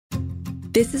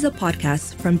This is a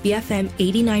podcast from BFM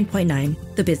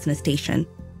 89.9, the business station.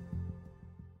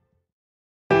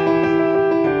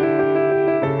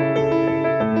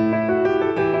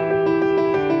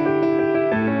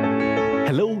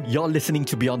 Hello, you're listening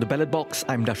to Beyond the Ballot Box.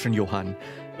 I'm Darshan Johan.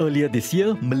 Earlier this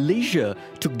year, Malaysia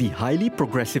took the highly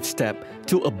progressive step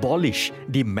to abolish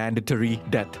the mandatory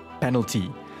death penalty.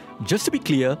 Just to be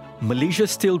clear, Malaysia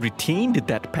still retained the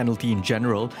death penalty in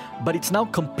general, but it's now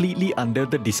completely under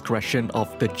the discretion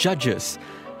of the judges.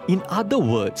 In other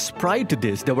words, prior to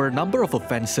this, there were a number of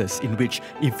offences in which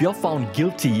if you're found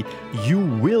guilty, you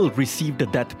will receive the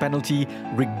death penalty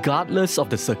regardless of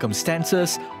the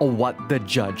circumstances or what the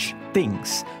judge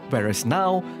thinks. Whereas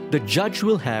now, the judge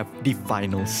will have the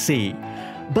final say.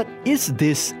 But is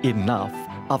this enough?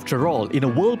 After all, in a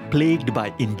world plagued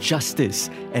by injustice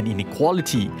and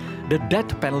inequality, the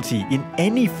death penalty in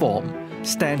any form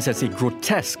stands as a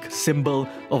grotesque symbol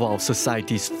of our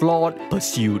society's flawed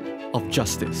pursuit of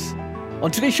justice.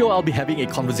 On today's show, I'll be having a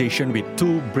conversation with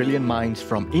two brilliant minds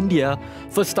from India.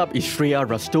 First up is Shreya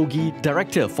Rastogi,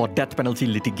 Director for Death Penalty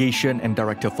Litigation and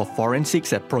Director for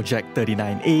Forensics at Project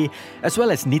 39A, as well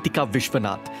as Nitika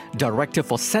Vishwanath, Director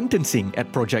for Sentencing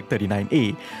at Project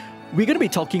 39A. We're going to be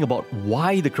talking about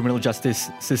why the criminal justice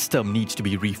system needs to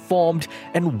be reformed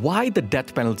and why the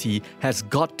death penalty has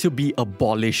got to be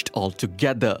abolished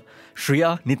altogether.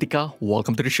 Shreya, Nitika,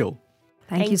 welcome to the show.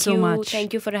 Thank you so much.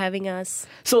 Thank you for having us.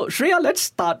 So, Shreya, let's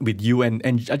start with you. And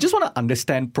I just want to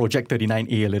understand Project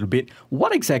 39A a little bit.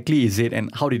 What exactly is it and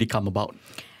how did it come about?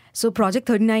 So Project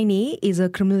 39A is a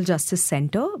criminal justice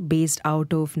center based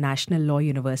out of National Law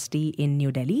University in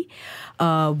New Delhi.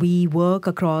 We work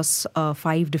across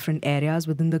 5 different areas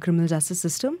within the criminal justice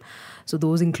system. So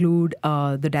those include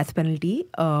the death penalty,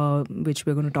 which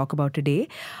we're going to talk about today,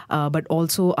 but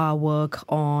also our work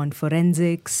on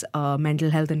forensics, mental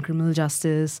health and criminal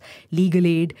justice, legal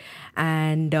aid,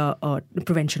 and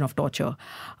prevention of torture.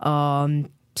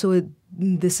 So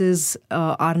this is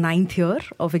our 9th year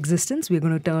of existence. We're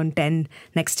going to turn 10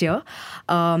 next year.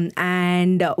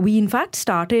 And we, in fact,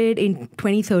 started in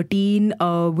 2013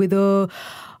 with a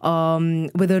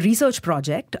research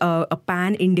project, a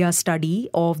pan-India study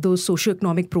of those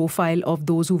socioeconomic profile of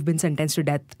those who've been sentenced to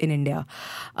death in India.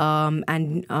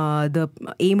 And the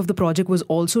aim of the project was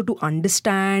also to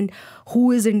understand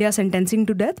who is India sentencing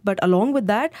to death, but along with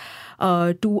that,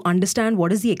 to understand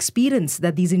what is the experience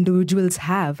that these individuals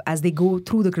have as they go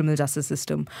through the criminal justice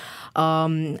system.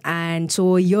 And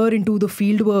so a year into the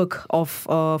fieldwork of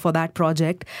for that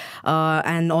project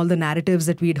and all the narratives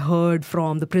that we'd heard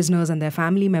from the prisoners and their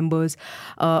family members,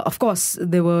 of course,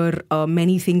 there were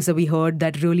many things that we heard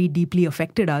that really deeply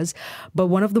affected us. But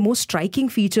one of the most striking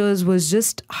features was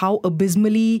just how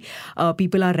abysmally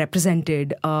people are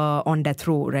represented on death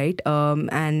row, right?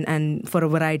 And for a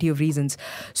variety of reasons.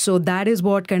 So that is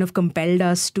what kind of compelled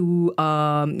us to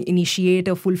initiate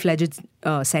a full-fledged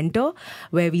center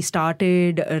where we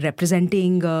started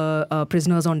representing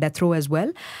prisoners on death row as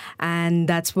well. And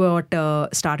that's what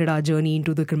started our journey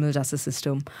into the criminal justice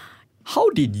system. How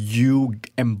did you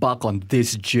embark on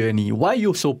this journey? Why are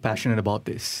you so passionate about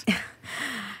this?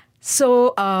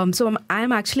 So I'm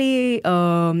actually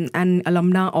an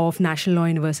alumna of National Law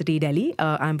University, Delhi.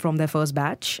 I'm from their first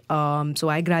batch. So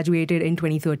I graduated in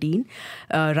 2013,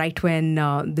 right when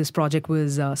this project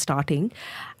was starting.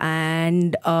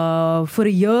 And for a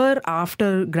year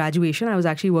after graduation, I was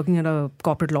actually working at a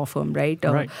corporate law firm, right?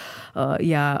 Right.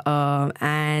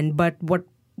 But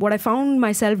what I found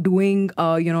myself doing,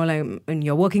 like when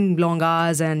you're working long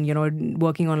hours and,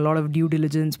 working on a lot of due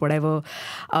diligence, whatever.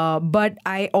 But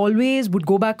I always would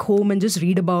go back home and just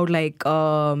read about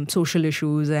social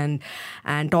issues and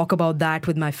talk about that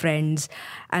with my friends.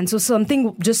 And so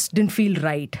something just didn't feel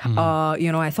right.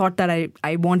 I thought that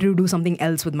I wanted to do something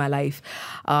else with my life.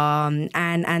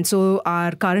 And so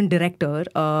our current director,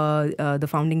 the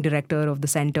founding director of the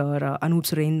center, Anup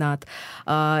Surendranath,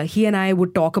 he and I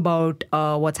would talk about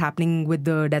what's happening with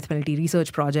the death penalty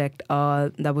research project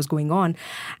that was going on.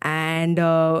 And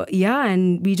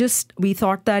and we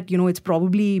thought that, it's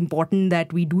probably important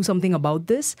that we do something about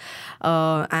this.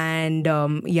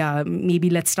 Maybe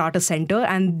let's start a center.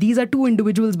 And these are 2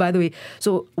 individuals, by the way.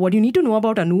 So what you need to know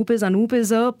about Anup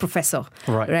is a professor,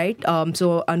 right?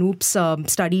 So Anoop's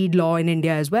studied law in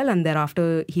India as well. And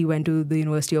thereafter, he went to the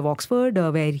University of Oxford,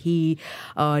 where he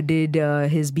did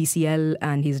his BCL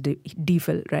and his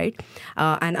DPhil, right?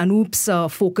 and Anoop's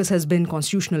focus has been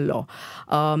constitutional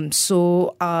law.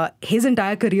 So his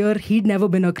entire career, he'd never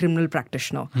been a criminal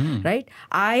practitioner, right?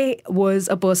 I was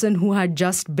a person who had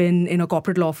just been in a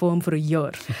corporate law firm for a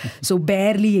year, so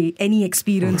barely any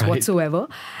experience whatsoever.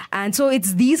 And so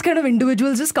it's these kind of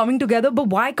individuals just coming together. But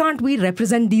why can't we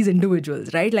represent these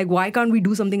individuals, right? Like, why can't we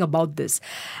do something about this?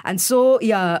 And so,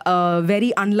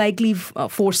 very unlikely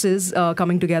forces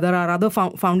coming together. Our other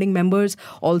founding members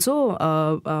also,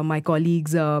 my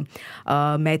colleagues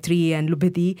Maitri and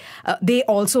Lubhiti, they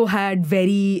also had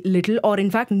very little, or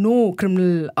in fact no,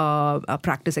 criminal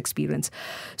practice experience.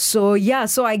 So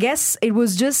I guess it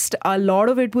was just, a lot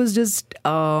of it was just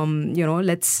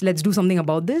let's do something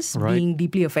about this. Being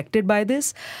deeply affected by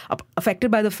this,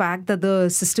 affected by the fact that the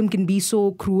system can be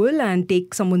so cruel and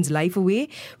take someone's life away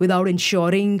without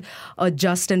ensuring a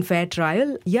just and fair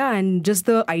trial. And just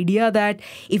the idea that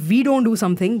if we don't do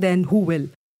something, then who will?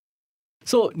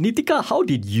 So, Nitika, how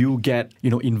did you get,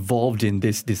 involved in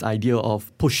this idea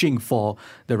of pushing for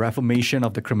the reformation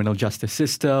of the criminal justice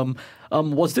system?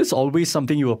 Was this always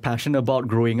something you were passionate about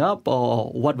growing up,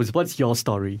 or what's your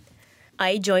story?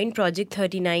 I joined Project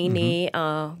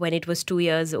 39A when it was 2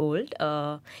 years old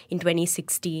in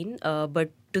 2016.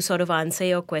 But to sort of answer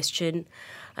your question,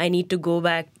 I need to go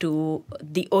back to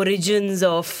the origins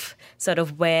of sort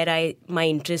of where my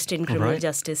interest in criminal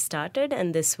justice started.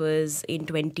 And this was in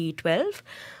 2012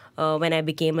 when I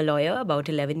became a lawyer about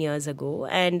 11 years ago.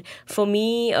 And for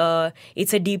me,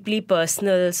 it's a deeply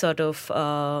personal sort of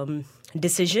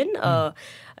decision. I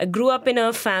grew up in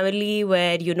a family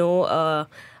where,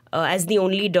 as the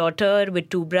only daughter with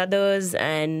two brothers,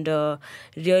 and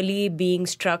really being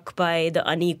struck by the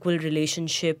unequal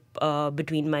relationship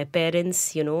between my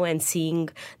parents, and seeing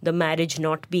the marriage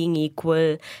not being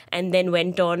equal, and then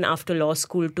went on after law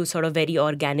school to sort of very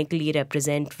organically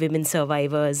represent women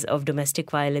survivors of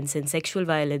domestic violence and sexual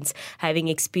violence, having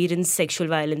experienced sexual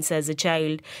violence as a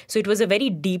child. So it was a very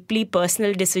deeply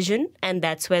personal decision, and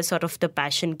that's where sort of the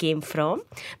passion came from,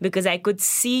 because I could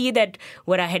see that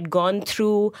what I had gone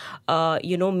through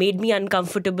made me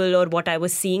uncomfortable, or what I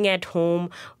was seeing at home,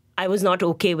 I was not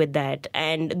okay with that.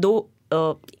 And though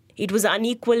it was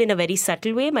unequal in a very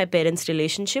subtle way, my parents'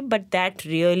 relationship, but that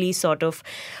really sort of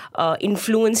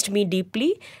influenced me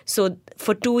deeply. So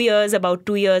for about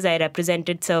 2 years, I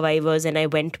represented survivors, and I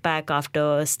went back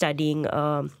after studying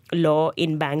law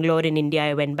in Bangalore in India.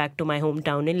 I went back to my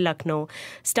hometown in Lucknow,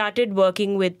 started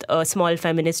working with a small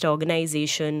feminist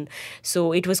organization.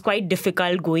 So it was quite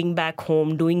difficult going back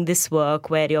home, doing this work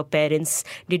where your parents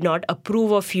did not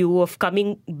approve of you, of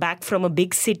coming back from a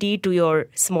big city to your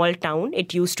small town.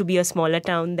 It used to be a smaller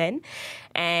town then.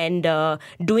 And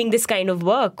doing this kind of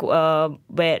work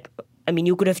where,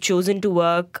 you could have chosen to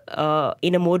work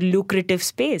in a more lucrative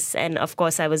space. And of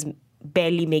course, I was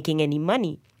barely making any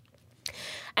money.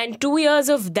 And 2 years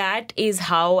of that is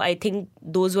how I think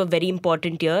those were very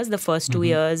important years. The first 2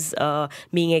 years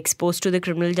being exposed to the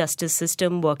criminal justice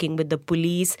system, working with the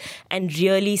police, and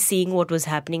really seeing what was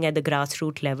happening at the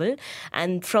grassroots level.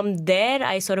 And from there,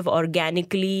 I sort of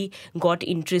organically got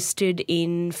interested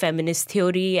in feminist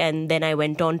theory. And then I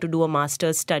went on to do a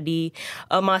master's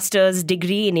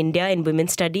degree in India in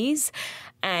women's studies.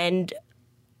 And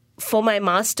for my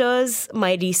master's,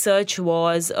 my research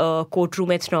was a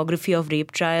courtroom ethnography of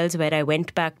rape trials, where I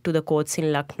went back to the courts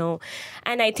in Lucknow.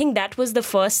 And I think that was the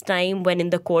first time when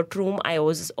in the courtroom I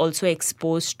was also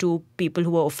exposed to people who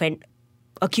were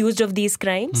accused of these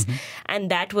crimes.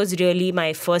 And that was really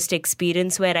my first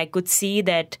experience where I could see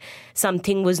that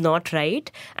something was not right.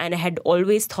 And I had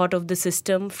always thought of the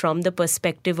system from the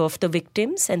perspective of the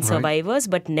victims and survivors,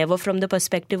 but never from the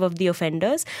perspective of the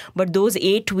offenders. But those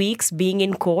 8 weeks being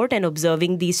in court and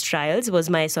observing these trials was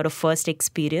my sort of first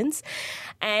experience.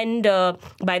 And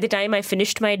by the time I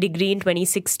finished my degree in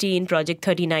 2016, Project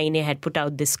 39A had put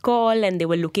out this call, and they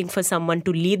were looking for someone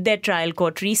to lead their trial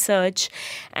court research.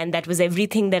 And that was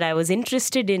everything that I was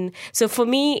interested in. So for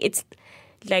me, it's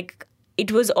like,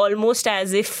 it was almost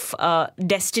as if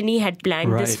destiny had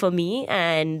planned this for me.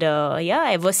 And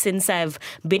ever since I've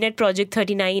been at Project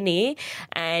 39A,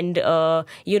 and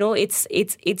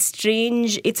it's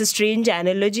strange. It's a strange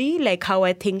analogy, like how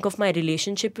I think of my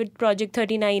relationship with Project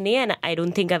 39A. And I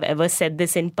don't think I've ever said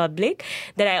this in public,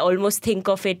 that I almost think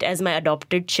of it as my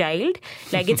adopted child.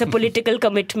 Like, it's a political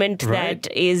commitment that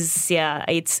is,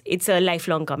 it's a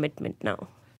lifelong commitment now.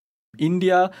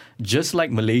 India, just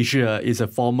like Malaysia, is a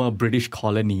former British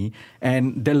colony,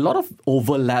 and there are a lot of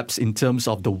overlaps in terms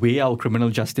of the way our criminal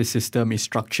justice system is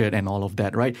structured and all of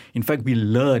that, right? In fact,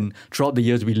 throughout the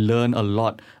years, we learn a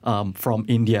lot from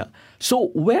India. So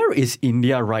where is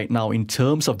India right now in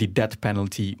terms of the death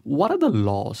penalty? What are the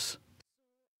laws?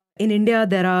 In India,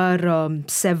 there are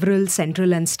several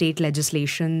central and state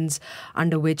legislations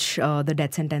under which the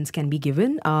death sentence can be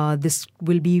given. This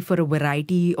will be for a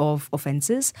variety of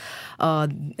offences.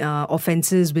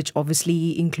 Offences which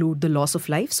obviously include the loss of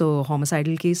life, so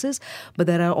homicidal cases. But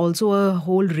there are also a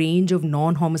whole range of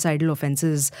non-homicidal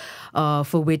offences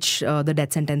for which the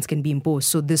death sentence can be imposed.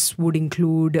 So this would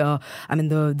include,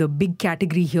 the big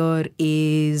category here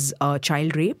is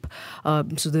child rape.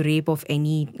 So the rape of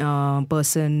any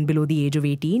person below the age of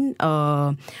 18,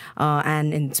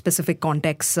 and in specific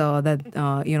contexts that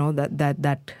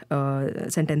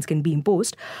sentence can be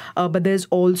imposed. But there's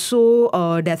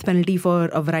also death penalty for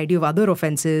a variety of other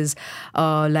offences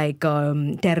like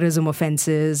terrorism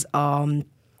offences.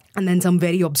 And then some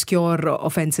very obscure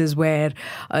offences where,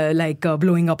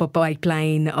 blowing up a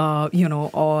pipeline, I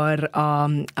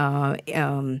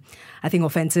think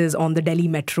offences on the Delhi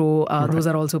metro. Right. Those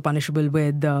are also punishable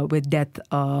with death.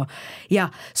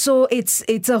 So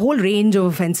it's a whole range of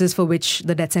offences for which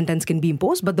the death sentence can be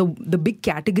imposed. But the big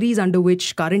categories under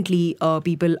which currently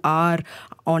people are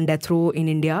on death row in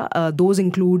India, those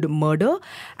include murder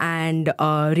and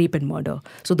rape and murder.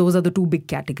 So those are the two big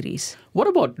categories. What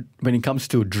about when it comes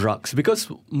to drugs? Because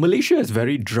Malaysia has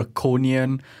very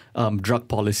draconian drug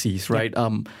policies, right? Yeah.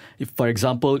 If, for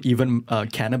example, even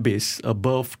cannabis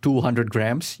above 200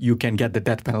 grams, you can get the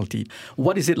death penalty.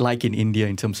 What is it like in India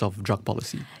in terms of drug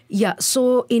policy? Yeah,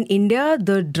 so in India,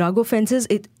 the drug offences,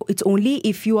 it's only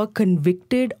if you are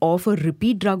convicted of a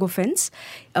repeat drug offence,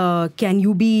 can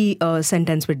you be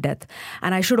sentenced with death.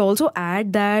 And I should also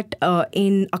add that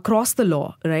across the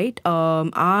law, right,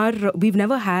 we've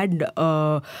never had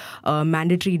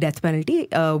mandatory death penalty.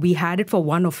 We had it for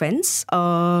one offence,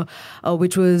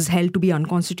 which was held to be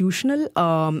unconstitutional.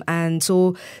 And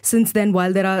so since then,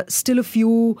 while there are still a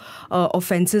few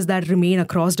offences that remain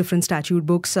across different statute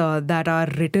books that are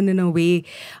written in a way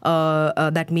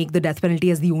that make the death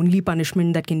penalty as the only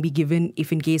punishment that can be given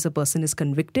if in case a person is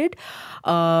convicted.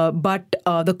 But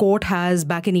the court has,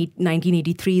 back in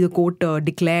 1983, the court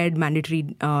declared mandatory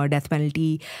death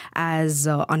penalty as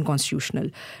unconstitutional,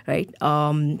 right?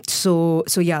 So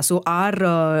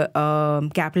our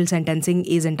capital sentencing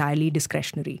is entirely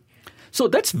discretionary. So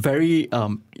that's very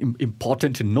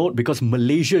important to note, because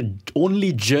Malaysia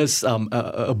only just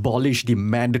abolished the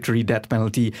mandatory death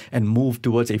penalty and moved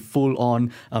towards a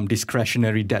full-on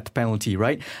discretionary death penalty,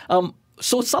 right?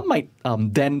 So some might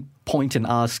then point and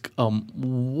ask,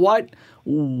 why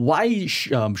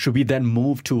should we then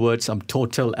move towards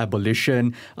total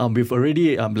abolition? We've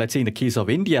already, let's say in the case of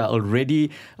India,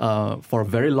 already for a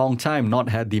very long time not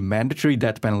had the mandatory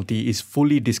death penalty, is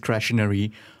fully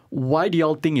discretionary. Why do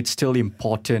y'all think it's still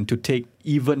important to take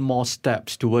even more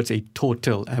steps towards a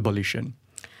total abolition?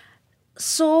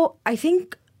 So I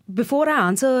think before I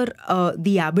answer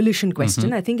the abolition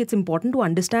question, I think it's important to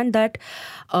understand that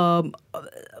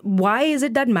why is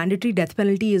it that mandatory death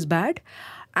penalty is bad?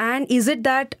 And is it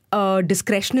that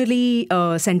discretionary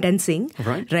sentencing,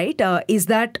 right? Is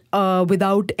that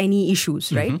without any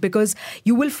issues, right? Because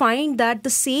you will find that the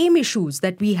same issues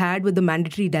that we had with the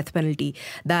mandatory death penalty,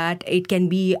 that it can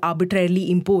be arbitrarily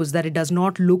imposed, that it does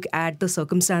not look at the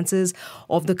circumstances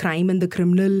of the crime and the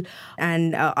criminal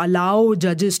and allow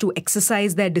judges to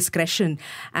exercise their discretion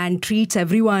and treats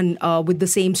everyone with the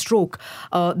same stroke.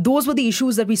 Those were the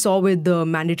issues that we saw with the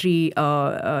mandatory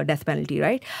death penalty,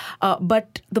 right?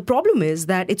 But the problem is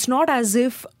that it's not as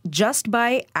if just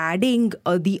by adding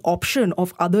the option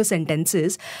of other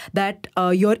sentences that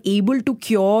you're able to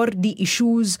cure the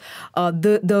issues,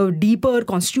 the deeper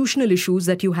constitutional issues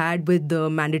that you had with the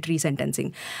mandatory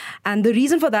sentencing. And the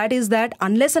reason for that is that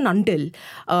unless and until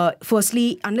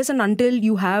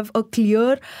you have a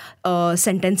clear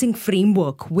sentencing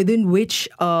framework within which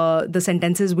the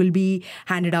sentences will be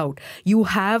handed out, you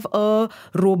have a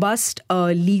robust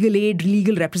legal aid,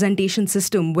 legal representation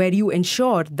system where you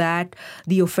ensure that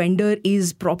the offender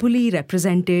is properly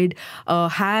represented,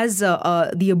 has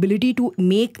the ability to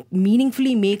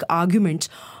meaningfully make arguments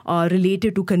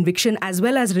related to conviction as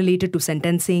well as related to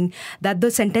sentencing, that the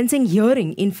sentencing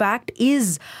hearing, in fact,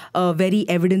 is very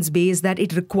evidence-based, that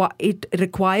it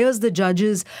requires the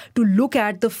judges to look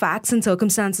at the facts and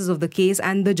circumstances of the case,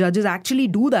 and the judges actually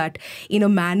do that in a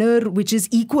manner which is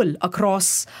equal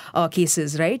across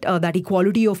cases, right? That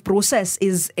equality of process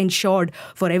is ensured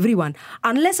for everyone.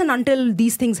 Unless and until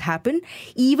these things happen,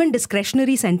 even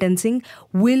discretionary sentencing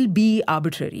will be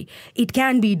arbitrary. It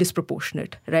can be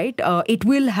disproportionate, right? It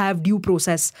will have due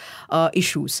process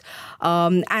issues.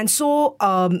 And so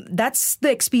that's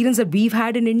the experience that we've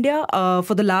had in India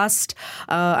for the last,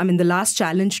 the last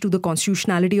challenge to the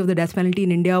constitutionality of the death penalty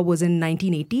in India was in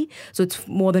 1980. So it's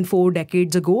more than 4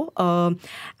 decades ago.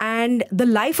 And the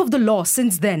life of the law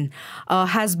since then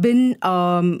has been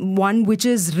one which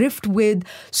is rift with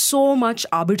so much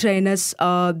arbitrariness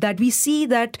that we see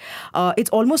that it's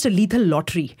almost a lethal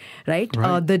lottery, right?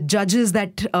 The judges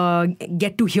that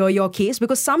get to hear your case,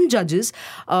 because some judges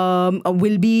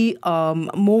will be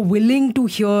more willing to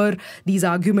hear these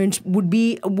arguments,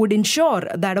 would ensure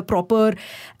that a proper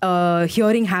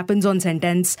hearing happens on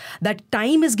sentence, that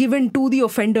time is given to the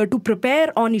offender to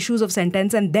prepare on issues of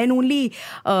sentence, and then only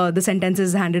the sentence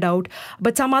is handed out.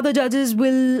 But some other judges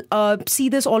will see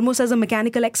this almost as a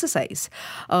mechanical exercise,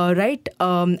 right?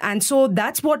 And so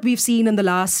that's what we've seen in the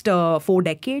last 4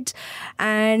 decades.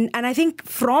 And I think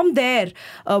from there,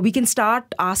 we can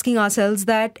start asking ourselves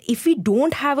that if we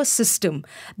don't have a system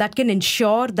that can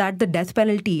ensure that the death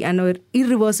penalty and an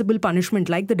irreversible punishment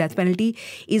like the death penalty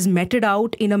is meted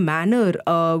out in a manner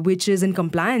which is in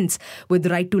compliance with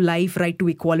right to life, right to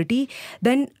equality,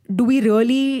 then do we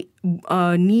really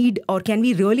need, or can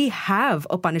we really have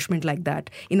a punishment like that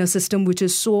in a system which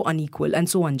is so unequal and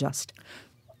so unjust?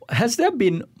 Has there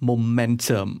been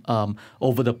momentum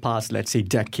over the past, let's say,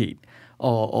 decade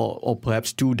or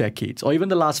perhaps 2 decades, or even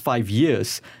the last 5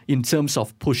 years in terms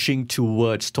of pushing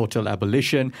towards total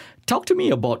abolition? Talk to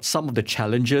me about some of the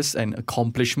challenges and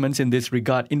accomplishments in this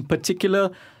regard. In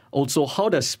particular, also, how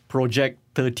does Project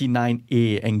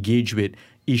 39A engage with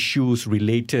issues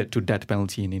related to death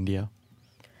penalty in India?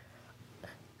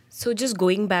 So just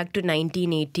going back to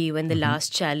 1980, when the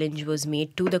last challenge was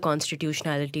made to the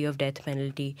constitutionality of death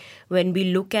penalty, when we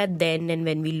look at then and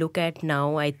when we look at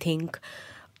now, I think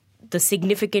the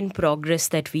significant progress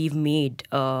that we've made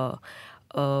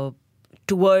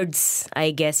towards,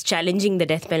 I guess, challenging the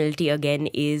death penalty again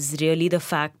is really the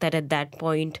fact that at that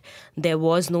point there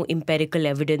was no empirical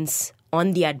evidence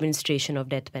on the administration of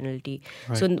death penalty.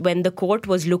 Right. So when the court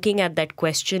was looking at that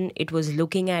question, it was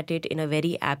looking at it in a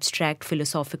very abstract,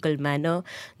 philosophical manner.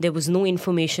 There was no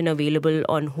information available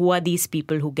on who are these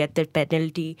people who get the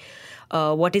penalty,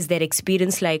 what is their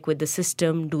experience like with the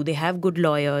system, do they have good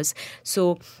lawyers.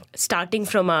 So starting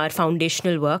from our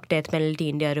foundational work, Death Penalty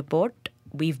India Report,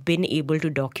 we've been able to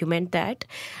document that,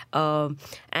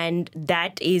 and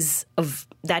that is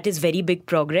very big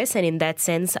progress. And in that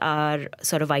sense, our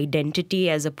sort of identity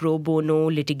as a pro bono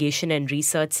litigation and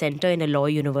research center in a law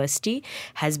university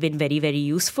has been very, very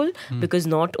useful, because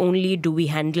not only do we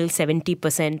handle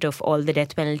 70% of all the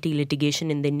death penalty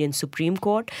litigation in the Indian Supreme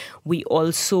Court, we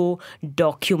also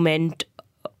document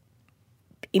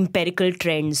empirical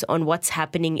trends on what's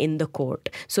happening in the court.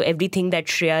 So everything that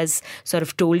Shreya's sort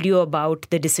of told you about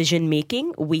the decision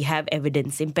making, we have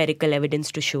evidence, empirical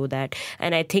evidence to show that.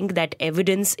 And I think that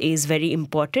evidence is very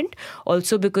important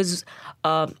also because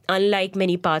unlike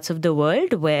many parts of the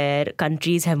world where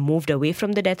countries have moved away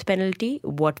from the death penalty,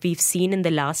 what we've seen in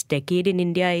the last decade in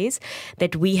India is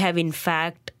that we have in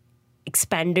fact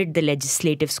expanded the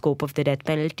legislative scope of the death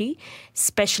penalty,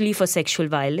 especially for sexual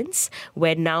violence,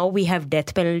 where now we have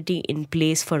death penalty in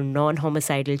place for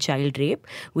non-homicidal child rape,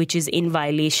 which is in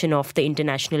violation of the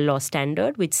international law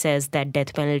standard, which says that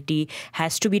death penalty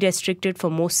has to be restricted for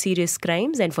most serious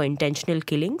crimes and for intentional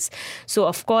killings. So,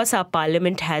 of course, our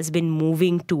parliament has been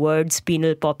moving towards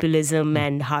penal populism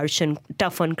and harsh and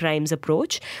tough on crimes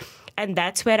approach. And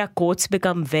that's where our courts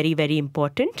become very, very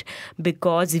important,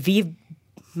 because we've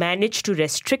managed to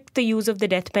restrict the use of the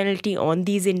death penalty on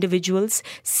these individuals,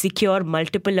 secure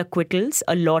multiple acquittals,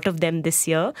 a lot of them this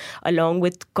year, along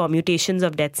with commutations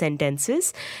of death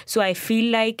sentences. So I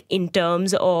feel like in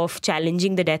terms of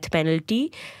challenging the death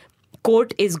penalty,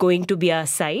 court is going to be our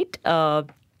site.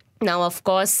 Now, of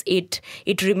course, it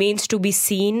remains to be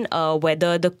seen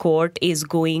whether the court is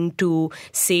going to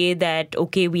say that,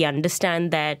 okay, we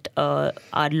understand that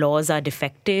our laws are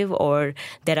defective or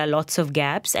there are lots of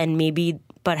gaps, and maybe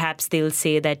perhaps they'll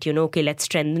say that, okay, let's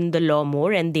strengthen the law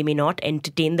more, and they may not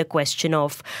entertain the question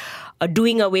of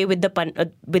doing away with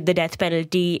the death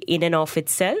penalty in and of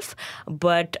itself.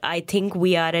 But I think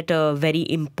we are at a very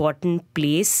important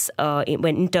place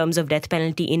in terms of death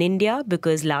penalty in India,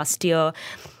 because last year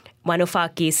one of our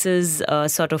cases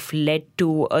sort of led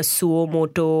to a suo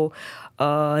motu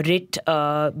writ,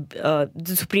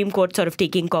 the Supreme Court sort of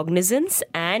taking cognizance.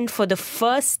 And for the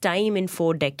first time in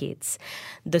 4 decades,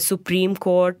 the Supreme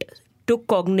Court took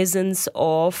cognizance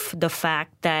of the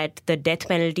fact that the death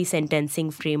penalty sentencing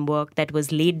framework that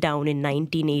was laid down in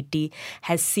 1980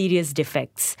 has serious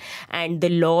defects, and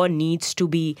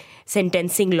the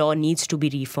sentencing law needs to be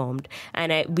reformed.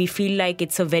 And we feel like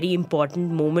it's a very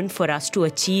important moment for us to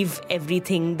achieve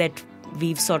everything that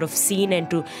we've sort of seen and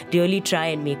to really try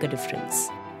and make a difference.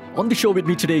 On the show with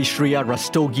me today is Shreya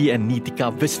Rastogi and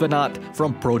Neetika Viswanath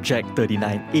from Project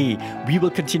 39A. We will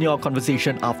continue our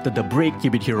conversation after the break.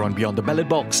 Keep it here on Beyond the Ballot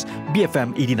Box,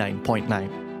 BFM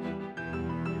 89.9.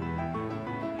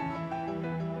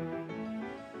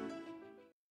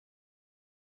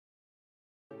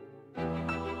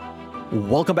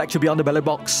 Welcome back to Beyond the Ballot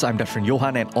Box. I'm Darshan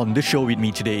Johan, and on the show with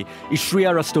me today is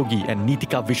Shreya Rastogi and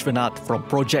Neetika Viswanath from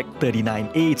Project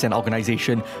 39A. It's an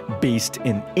organization based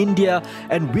in India,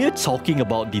 and we're talking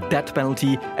about the death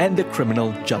penalty and the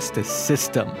criminal justice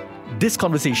system. This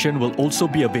conversation will also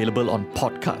be available on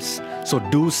podcasts, so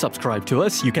do subscribe to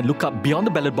us. You can look up Beyond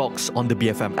the Ballot Box on the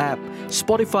BFM app,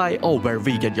 Spotify, or wherever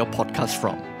you get your podcasts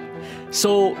from.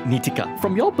 So, Neetika,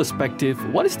 from your perspective,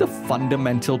 what is the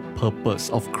fundamental purpose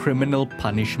of criminal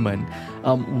punishment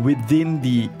within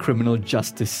the criminal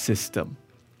justice system?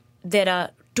 There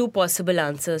are two possible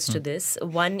answers to this.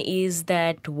 One is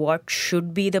that what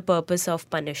should be the purpose of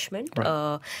punishment?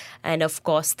 Right. And of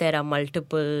course, there are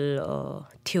multiple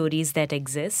theories that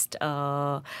exist.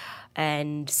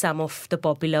 And some of the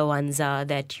popular ones are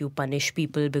that you punish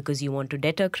people because you want to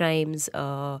deter crimes.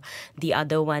 The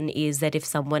other one is that if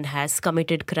someone has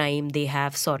committed crime, they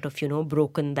have sort of,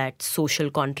 broken that social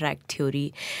contract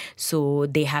theory. So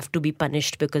they have to be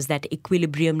punished because that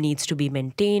equilibrium needs to be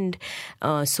maintained.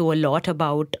 So a lot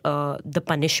about the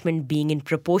punishment being in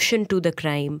proportion to the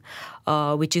crime,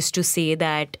 which is to say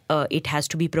that it has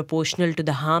to be proportional to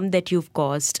the harm that you've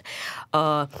caused.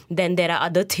 Then there are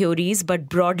other theories, but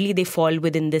broadly they fall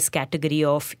within this category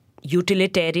of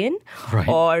utilitarian, right,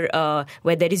 or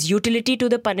where there is utility to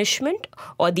the punishment,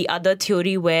 or the other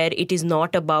theory where it is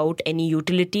not about any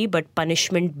utility but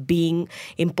punishment being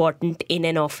important in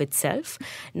and of itself.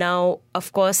 Now,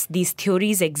 of course, these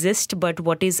theories exist, but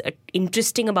what is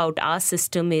interesting about our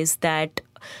system is that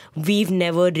we've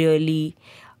never really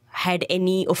had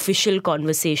any official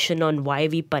conversation on why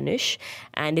we punish,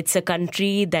 and it's a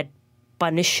country that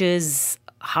punishes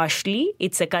harshly.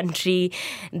 It's a country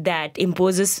that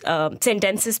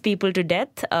sentences people to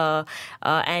death,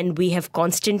 and we have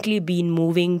constantly been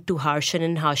moving to harsher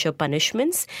and harsher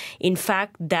punishments. In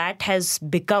fact, that has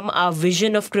become our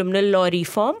vision of criminal law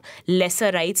reform: lesser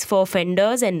rights for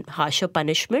offenders and harsher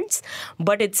punishments.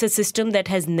 But it's a system that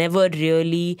has never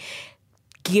really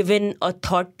given a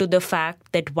thought to the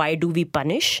fact that why do we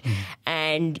punish?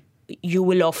 And you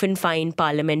will often find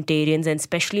parliamentarians, and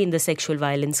especially in the sexual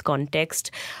violence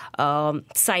context,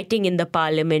 citing in the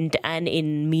parliament and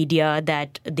in media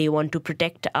that they want to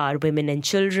protect our women and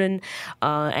children,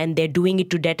 and they're doing it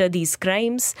to deter these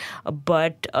crimes.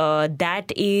 But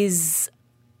that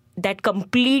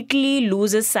completely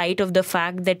loses sight of the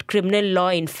fact that criminal law,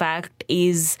 in fact,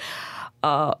 is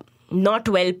not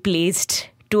well placed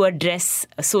to address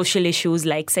social issues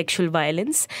like sexual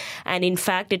violence. And in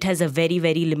fact, it has a very,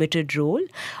 very limited role.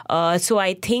 So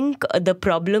I think the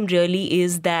problem really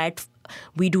is that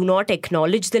we do not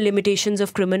acknowledge the limitations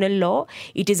of criminal law.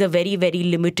 It is a very, very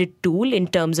limited tool in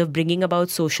terms of bringing about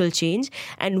social change.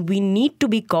 And we need to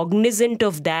be cognizant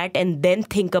of that and then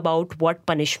think about what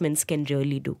punishments can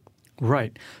really do.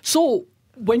 Right. So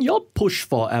when you're pushed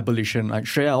for abolition,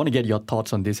 Shreya, I want to get your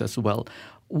thoughts on this as well.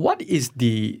 What is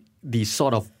the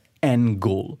sort of end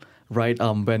goal, right?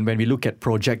 When we look at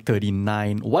Project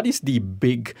 39, what is the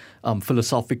big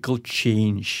philosophical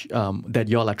change that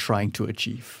y'all are trying to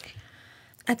achieve?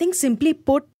 I think simply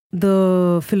put,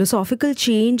 the philosophical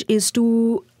change is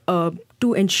to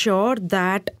ensure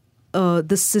that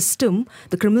the system,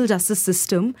 the criminal justice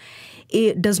system,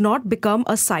 it does not become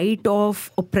a site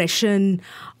of oppression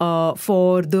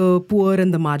for the poor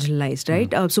and the marginalized,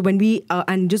 right? So when we,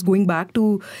 and just going back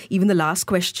to even the last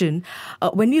question,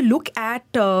 when we look at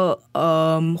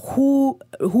who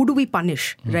do we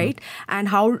punish, right? And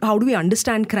how do we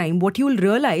understand crime, what you will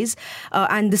realize,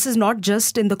 and this is not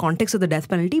just in the context of the death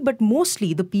penalty, but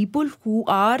mostly the people who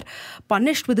are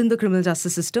punished within the criminal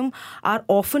justice system are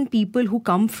often people who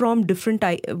come from different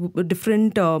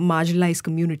marginalized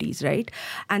communities, right? right?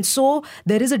 And so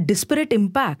there is a disparate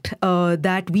impact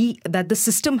that the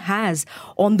system has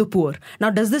on the poor. Now,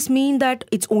 does this mean that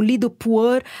it's only the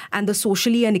poor and the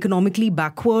socially and economically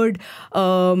backward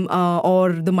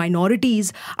or the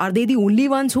minorities? Are they the only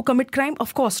ones who commit crime?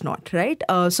 Of course not, right?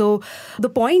 So the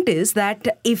point is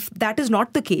that if that is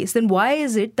not the case, then why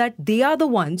is it that they are the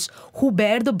ones who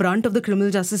bear the brunt of the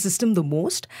criminal justice system the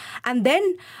most? And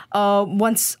then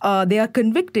once they are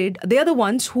convicted, they are the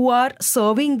ones who are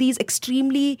serving these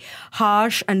extremely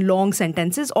harsh and long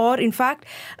sentences, or in fact,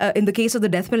 in the case of the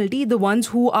death penalty, the ones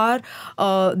who are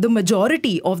the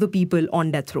majority of the people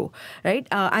on death row, right?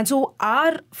 And so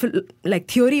our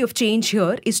theory of change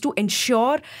here is to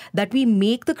ensure that we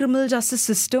make the criminal justice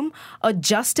system a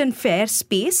just and fair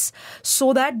space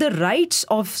so that the rights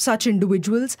of such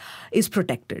individuals is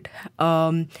protected.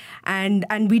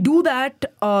 And we do that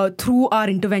through our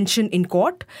intervention in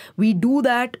court. We do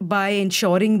that by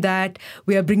ensuring that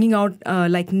we are bringing out,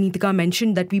 like Neetika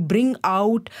mentioned, that we bring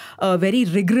out very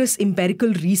rigorous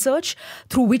empirical research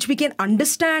through which we can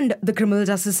understand the criminal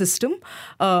justice system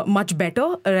much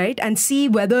better, right? And see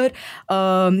whether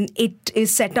it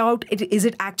is set out, is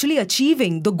it actually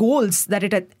achieving the goals that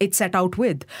it set out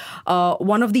with.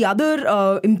 One of the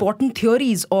other important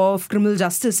theories of criminal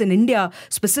justice in India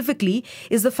specifically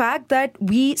is the fact that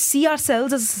we see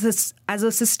ourselves as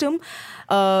a system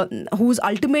whose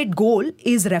ultimate goal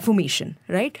is reformation,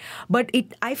 right? But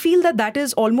I feel that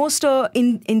is almost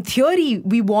in theory,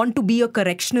 we want to be a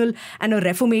correctional and a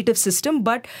reformative system,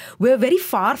 but we're very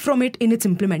far from it in its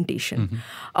implementation,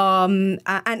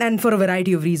 and for a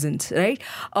variety of reasons, right?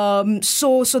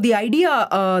 So the idea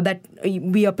that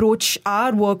we approach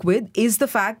our work with is the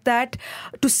fact that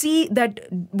to see that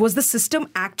was the system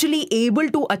actually able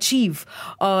to achieve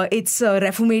its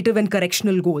reformative and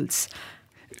correctional goals.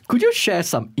 Could you share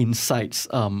some insights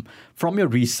from your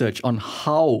research on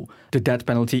how the death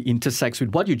penalty intersects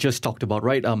with what you just talked about,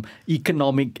 right?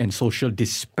 Economic and social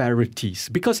disparities.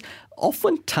 Because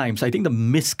oftentimes, I think the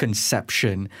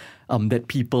misconception that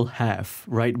people have,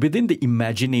 right, within the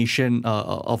imagination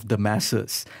of the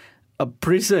masses, a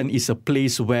prison is a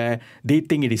place where they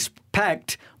think it is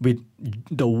packed with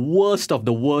the worst of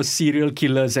the worst serial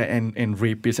killers and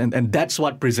rapists. And that's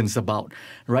what prison's about,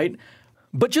 right?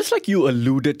 But just like you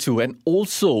alluded to, and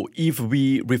also if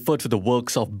we refer to the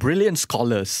works of brilliant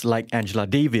scholars like Angela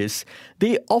Davis,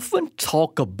 they often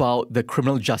talk about the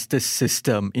criminal justice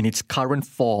system in its current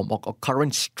form or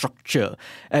current structure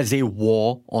as a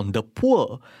war on the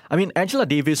poor. I mean, Angela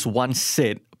Davis once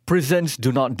said, prisons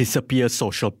do not disappear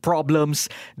social problems,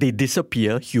 they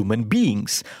disappear human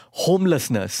beings.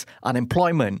 Homelessness,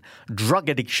 unemployment, drug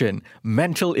addiction,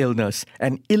 mental illness,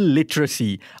 and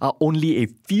illiteracy are only a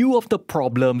few of the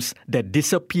problems that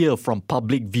disappear from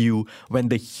public view when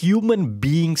the human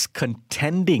beings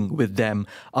contending with them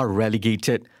are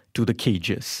relegated to the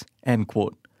cages. End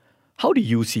quote. How do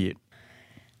you see it?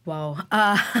 Wow.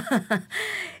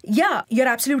 Yeah, you're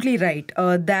absolutely right.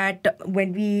 That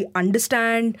when we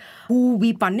understand who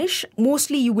we punish,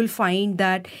 mostly you will find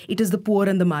that it is the poor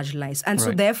and the marginalized. And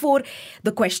so therefore,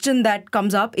 the question that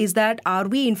comes up is that are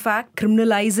we in fact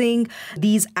criminalizing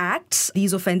these acts,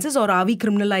 these offenses, or are we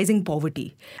criminalizing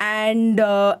poverty? And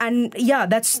yeah,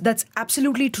 that's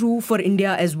absolutely true for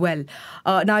India as well.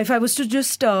 Now, if I was to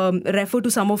just refer to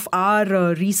some of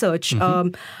our research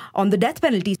on the death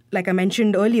penalty, like I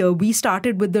mentioned earlier, we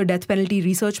started with the death penalty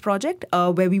research project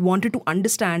where we wanted to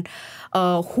understand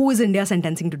who is India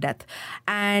sentencing to death.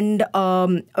 And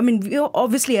I mean,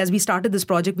 obviously, as we started this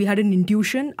project, we had an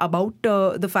intuition about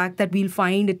the fact that we'll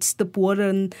find it's the poor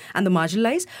and the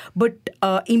marginalized. But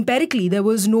empirically, there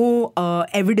was no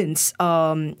evidence,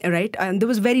 right? And there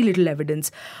was very little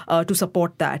evidence to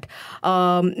support that.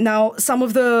 Now, some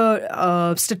of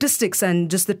the statistics and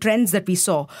just the trends that we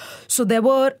saw. So there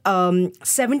were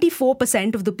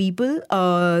 74% of the people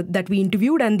that we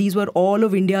interviewed, and these were all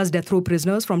of India's death row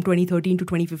prisoners from 2013 to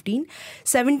 2015.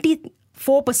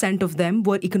 74% of them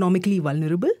were economically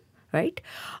vulnerable, right?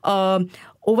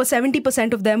 Over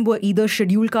 70% of them were either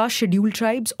scheduled caste, scheduled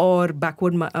tribes, or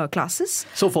backward classes.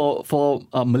 So for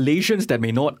Malaysians that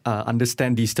may not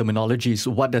understand these terminologies,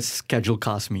 what does scheduled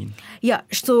caste mean? Yeah,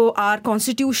 so our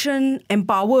constitution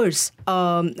empowers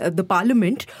the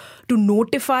parliament to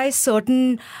notify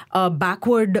certain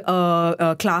backward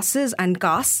classes and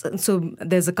castes. So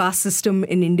there's a caste system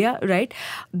in India, right?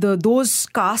 Those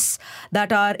castes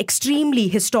that are extremely,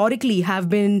 historically have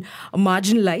been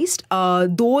marginalized,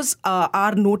 those are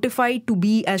are notified to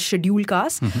be as scheduled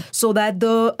castes, so that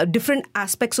the different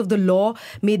aspects of the law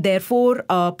may therefore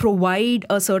provide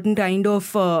a certain kind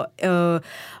of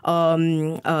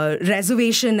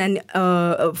reservation and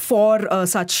for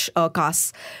such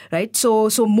castes, right? So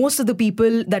most of the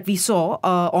people that we saw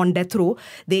on death row,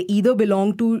 they either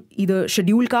belong to either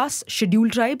scheduled castes,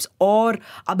 scheduled tribes, or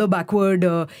other backward,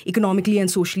 economically and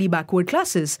socially backward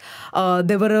classes.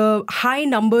 There were a high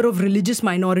number of religious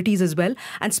minorities as well,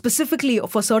 and specifically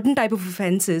for certain type of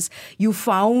offences, you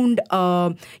found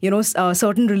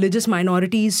certain religious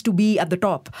minorities to be at the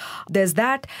top. There's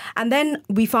that, and then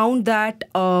we found that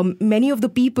many of the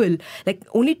people, like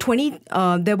only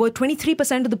there were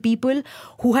 23% of the people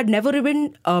who had never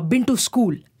even been to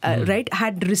school. Right,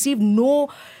 had received no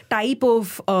type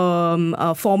of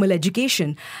formal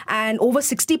education, and over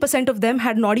 60% of them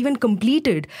had not even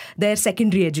completed their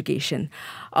secondary education.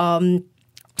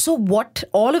 So what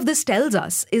all of this tells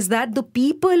us is that the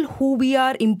people who we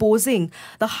are imposing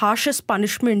the harshest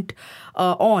punishment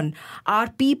on are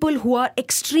people who are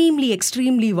extremely,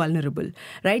 extremely vulnerable,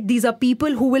 right? These are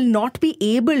people who will not be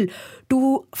able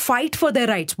to fight for their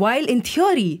rights, while in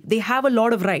theory, they have a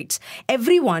lot of rights.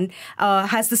 Everyone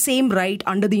has the same right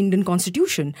under the Indian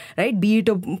Constitution, right? Be it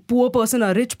a poor person,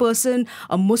 a rich person,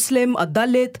 a Muslim, a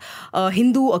Dalit, a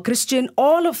Hindu, a Christian,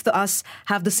 all of us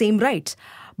have the same rights.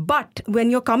 But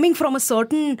when you're coming from a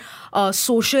certain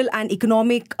social and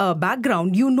economic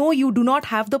background, you do not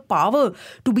have the power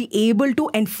to be able to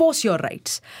enforce your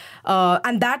rights.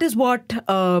 And that is what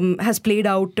has played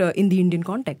out in the Indian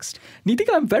context.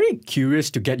 Nitika, I'm very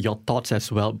curious to get your thoughts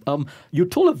as well. You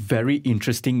told a very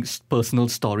interesting personal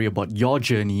story about your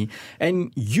journey,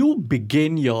 and you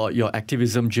begin your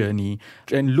activism journey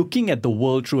and looking at the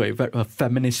world through a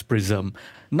feminist prism.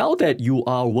 Now that you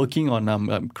are working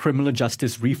on criminal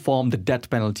justice reform, the death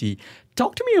penalty,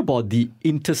 talk to me about the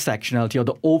intersectionality or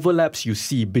the overlaps you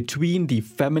see between the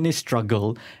feminist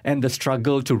struggle and the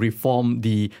struggle to reform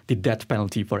the death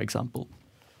penalty, for example.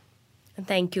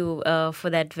 Thank you for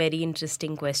that very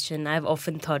interesting question. I've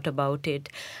often thought about it.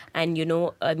 And,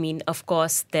 of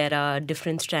course, there are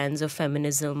different strands of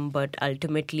feminism, but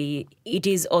ultimately it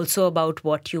is also about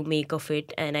what you make of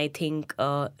it. And I think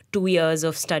 2 years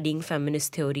of studying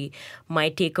feminist theory, my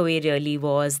takeaway really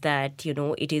was that,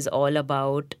 it is all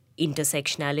about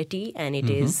intersectionality, and it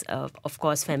is, of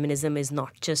course, feminism is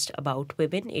not just about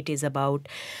women. It is about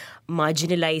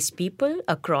marginalized people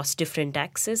across different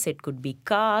axes. It could be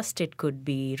caste, it could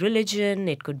be religion,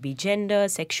 it could be gender,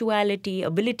 sexuality,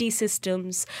 ability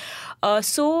systems.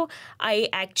 So I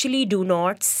actually do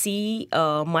not see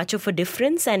much of a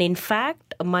difference. And in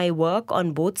fact, my work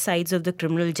on both sides of the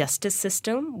criminal justice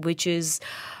system, which is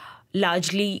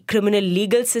largely criminal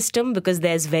legal system because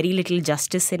there's very little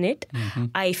justice in it.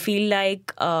 I feel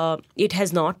like it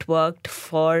has not worked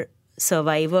for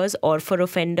survivors or for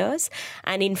offenders.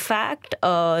 And in fact,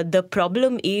 the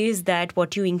problem is that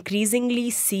what you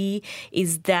increasingly see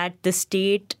is that the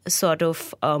state sort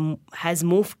of has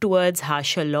moved towards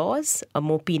harsher laws, a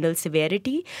more penal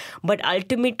severity. But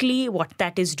ultimately, what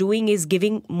that is doing is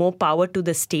giving more power to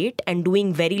the state and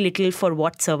doing very little for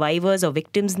what survivors or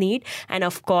victims need. And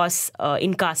of course,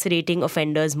 incarcerating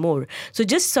offenders more. So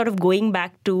just sort of going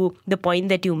back to the point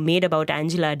that you made about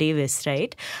Angela Davis,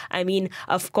 right? I mean,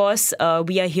 of course,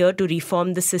 we are here to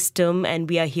reform the system, and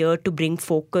we are here to bring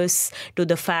focus to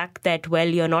the fact that, well,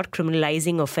 you're not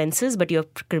criminalizing offenses, but you're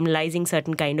criminalizing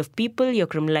certain kind of people, you're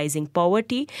criminalizing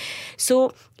poverty.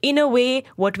 So in a way,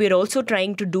 what we're also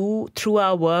trying to do through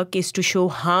our work is to show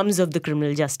harms of the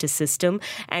criminal justice system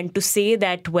and to say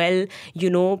that, well,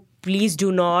 please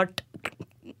do not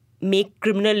make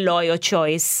criminal law your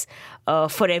choice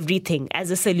for everything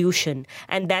as a solution.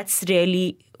 And that's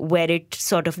really where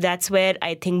that's where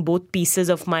I think both pieces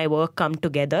of my work come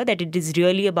together, that it is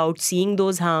really about seeing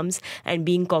those harms and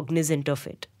being cognizant of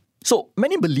it. So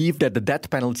many believe that the death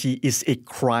penalty is a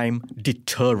crime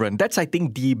deterrent. That's, I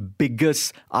think, the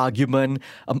biggest argument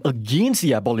against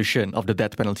the abolition of the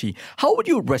death penalty. How would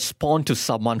you respond to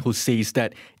someone who says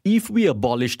that if we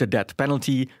abolish the death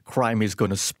penalty, crime is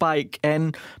going to spike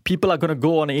and people are going to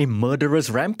go on a murderous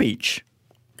rampage?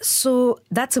 So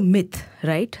that's a myth,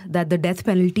 right? That the death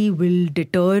penalty will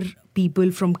deter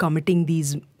people from committing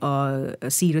these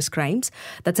serious crimes.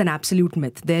 That's an absolute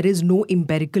myth. There is no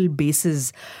empirical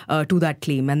basis to that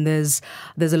claim, and there's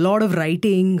a lot of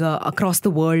writing across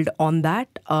the world on that.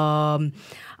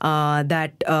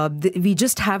 that we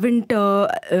just haven't,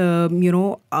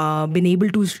 been able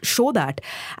to show that.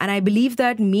 And I believe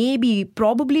that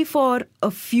probably for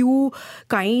a few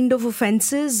kind of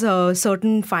offences,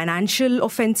 certain financial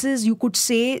offences, you could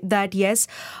say that yes,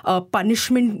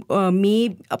 punishment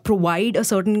may provide a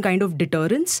certain kind of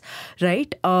deterrence,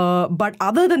 right? But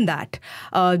other than that,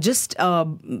 just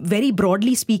very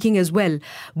broadly speaking as well,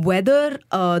 whether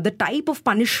the type of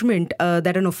punishment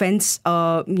that an offence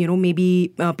may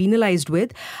be penalized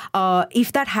with,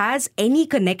 if that has any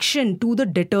connection to the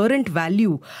deterrent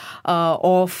value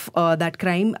of that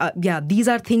crime, these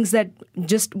are things that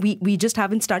we just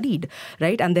haven't studied,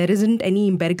 right? And there isn't any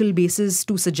empirical basis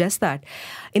to suggest that.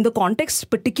 In the context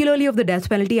particularly of the death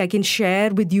penalty, I can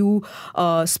share with you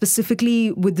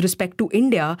specifically with respect to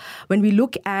India, when we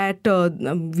look at,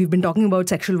 we've been talking about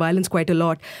sexual violence quite a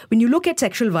lot. When you look at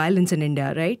sexual violence in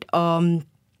India, right?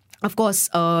 Of course,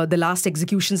 the last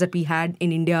executions that we had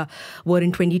in India were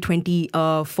in 2020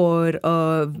 for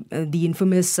the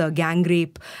infamous gang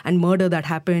rape and murder that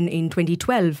happened in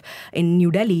 2012 in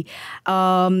New Delhi.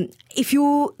 If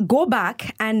you go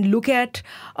back and look at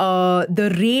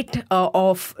the rate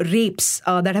of rapes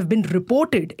that have been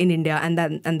reported in India, and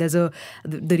there's the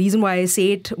reason why I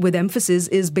say it with emphasis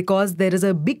is because there is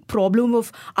a big problem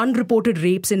of unreported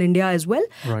rapes in India as well.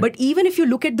 Right. But even if you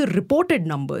look at the reported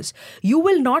numbers, you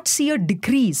will not see a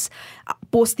decrease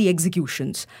post the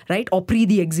executions, right? Or pre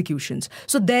the executions.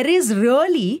 So there is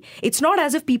really, it's not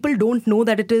as if people don't know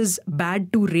that it is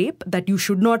bad to rape, that you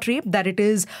should not rape, that it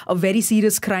is a very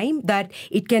serious crime, that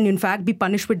it can in fact be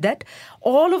punished with death.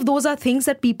 All of those are things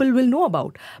that people will know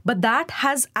about. But that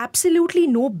has absolutely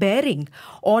no bearing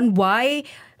on why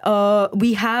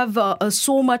we have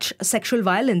so much sexual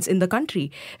violence in the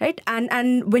country, right?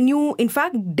 And when you, in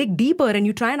fact, dig deeper and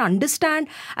you try and understand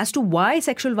as to why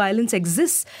sexual violence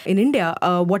exists in India,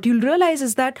 what you'll realize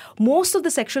is that most of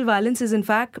the sexual violence is, in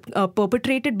fact,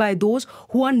 perpetrated by those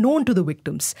who are known to the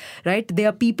victims, right? They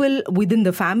are people within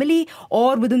the family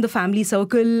or within the family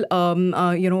circle,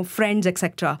 friends,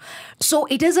 etc. So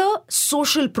it is a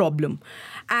social problem.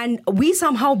 And we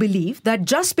somehow believe that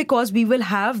just because we will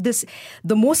have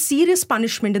the most serious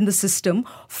punishment in the system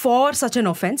for such an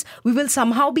offense, we will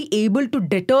somehow be able to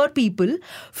deter people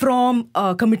from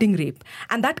committing rape.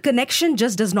 And that connection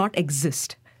just does not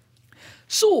exist.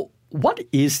 So what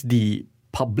is the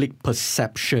public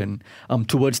perception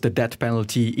towards the death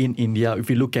penalty in India, if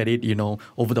you look at it,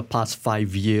 over the past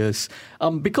 5 years?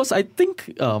 Because I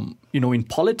think, in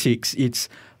politics, it's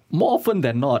more often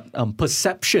than not,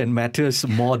 perception matters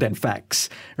more than facts,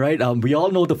 right? We all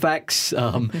know the facts,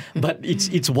 but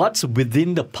it's what's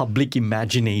within the public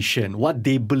imagination, what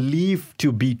they believe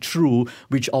to be true,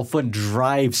 which often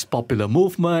drives popular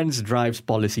movements, drives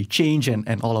policy change,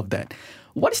 and all of that.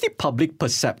 What is the public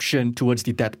perception towards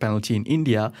the death penalty in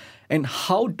India, and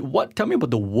tell me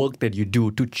about the work that you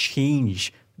do to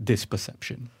change this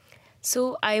perception?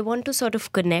 So I want to sort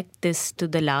of connect this to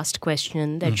the last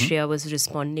question that Shreya was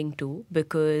responding to,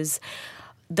 because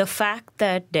the fact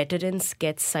that deterrence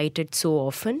gets cited so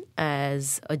often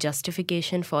as a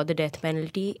justification for the death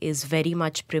penalty is very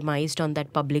much premised on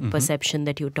that public perception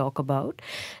that you talk about,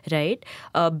 right?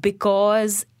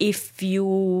 Because if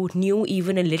you knew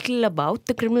even a little about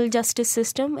the criminal justice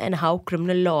system and how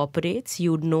criminal law operates,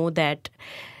 you'd know that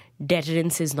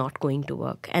deterrence is not going to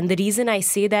work. And the reason I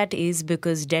say that is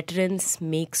because deterrence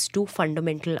makes two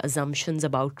fundamental assumptions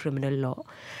about criminal law: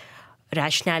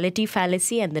 rationality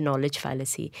fallacy and the knowledge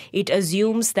fallacy. It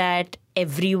assumes that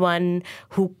everyone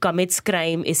who commits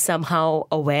crime is somehow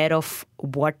aware of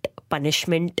what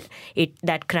punishment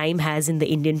that crime has in the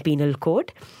Indian Penal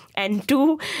Code. And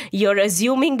two, you're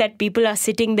assuming that people are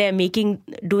sitting there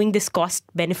doing this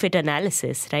cost-benefit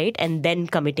analysis, right? And then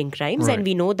committing crimes. Right. And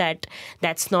we know that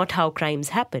that's not how crimes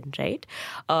happen, right?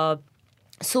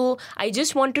 So I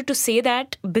just wanted to say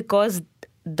that because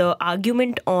the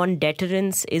argument on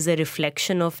deterrence is a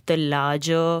reflection of the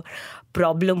larger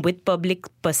problem with public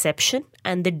perception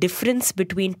and the difference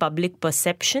between public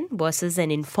perception versus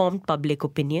an informed public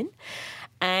opinion.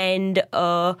 And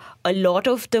a lot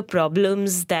of the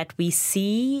problems that we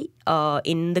see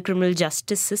in the criminal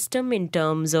justice system in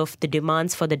terms of the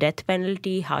demands for the death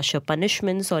penalty, harsher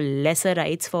punishments or lesser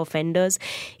rights for offenders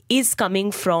is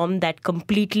coming from that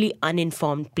completely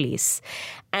uninformed place.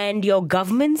 And your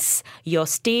governments, your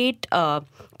state,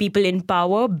 people in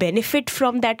power benefit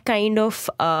from that kind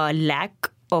of lack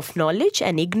of knowledge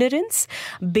and ignorance,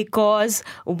 because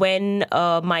when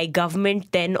my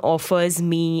government then offers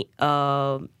me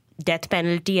death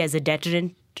penalty as a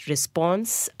deterrent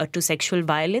response to sexual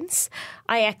violence,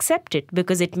 I accept it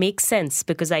because it makes sense,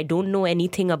 because I don't know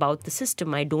anything about the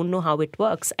system. I don't know how it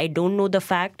works. I don't know the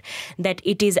fact that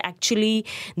it is actually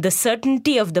the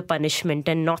certainty of the punishment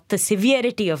and not the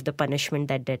severity of the punishment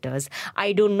that deters.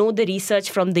 I don't know the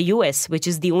research from the US, which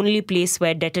is the only place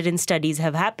where deterrent studies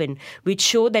have happened, which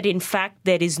show that in fact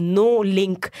there is no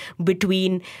link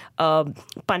between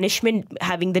punishment,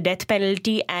 having the death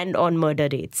penalty, and on murder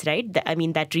rates, right? I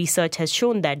mean, that research has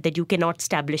shown that you cannot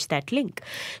establish that link.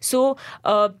 So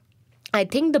I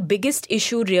think the biggest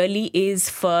issue really is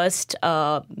first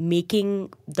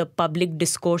making the public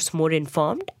discourse more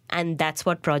informed, and that's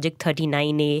what Project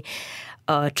 39A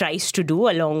tries to do,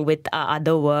 along with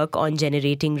other work on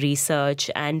generating research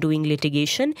and doing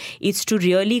litigation. It's to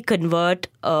really convert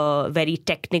very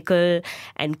technical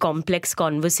and complex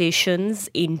conversations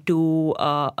into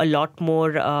a lot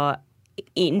more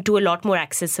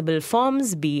accessible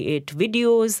forms, be it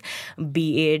videos,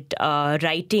 be it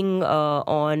writing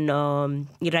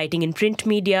in print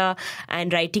media,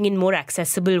 and writing in more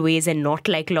accessible ways and not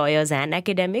like lawyers and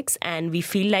academics. And we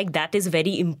feel like that is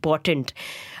very important.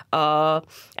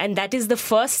 And that is the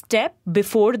first step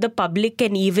before the public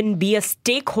can even be a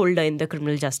stakeholder in the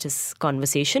criminal justice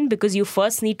conversation, because you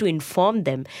first need to inform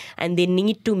them and they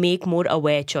need to make more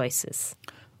aware choices.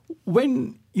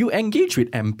 When you engage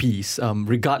with MPs,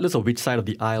 regardless of which side of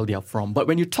the aisle they are from, but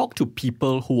when you talk to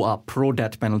people who are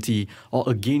pro-death penalty or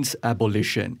against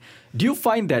abolition, do you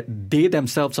find that they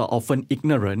themselves are often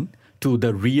ignorant to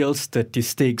the real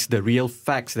statistics, the real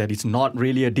facts, that it's not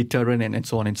really a deterrent and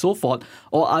so on and so forth?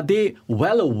 Or are they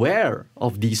well aware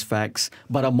of these facts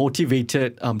but are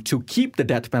motivated to keep the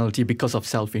death penalty because of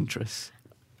self-interest?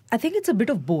 I think it's a bit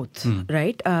of both,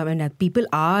 right? And people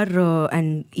are,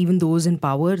 and even those in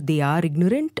power, they are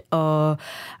ignorant.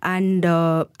 And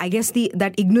I guess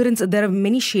that ignorance, there are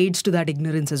many shades to that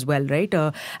ignorance as well, right?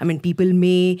 People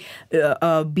may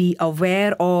be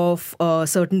aware of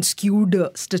certain skewed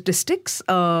statistics,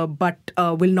 but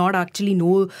will not actually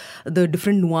know the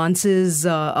different nuances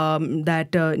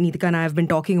that Neetika and I have been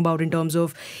talking about in terms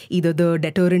of either the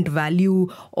deterrent value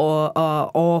or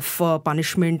of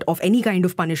punishment, of any kind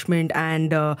of punishment,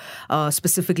 and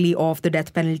specifically of the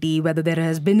death penalty, whether there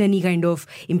has been any kind of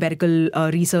empirical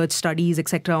research studies,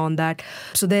 etc. on that.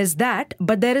 So there's that.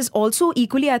 But there is also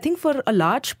equally, I think for a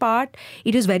large part,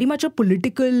 it is very much a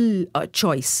political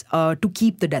choice to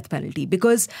keep the death penalty,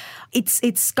 because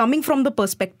it's coming from the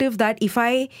perspective that if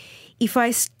I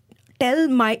tell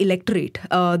my electorate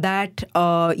that,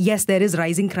 yes, there is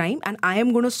rising crime and I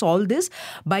am going to solve this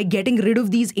by getting rid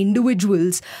of these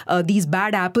individuals, these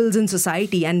bad apples in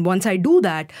society. And once I do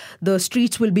that, the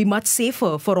streets will be much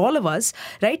safer for all of us,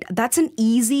 right? That's an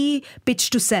easy pitch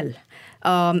to sell.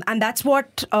 And that's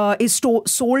what is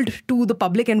sold to the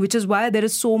public, and which is why there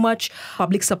is so much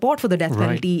public support for the death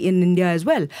penalty in India as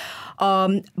well.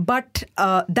 But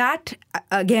that,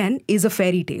 again, is a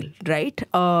fairy tale, right?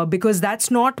 Because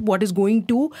that's not what is going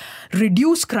to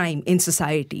reduce crime in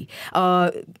society.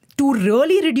 To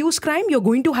really reduce crime, you're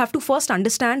going to have to first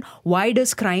understand, why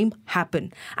does crime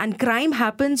happen? And crime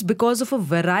happens because of a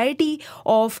variety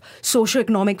of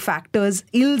socioeconomic factors,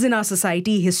 ills in our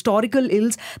society, historical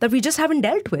ills that we just haven't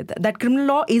dealt with, that criminal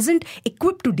law isn't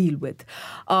equipped to deal with.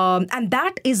 And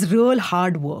that is real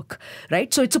hard work,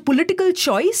 right? So it's a political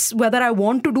choice whether I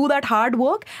want to do that hard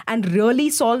work and really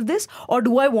solve this, or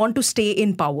do I want to stay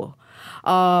in power?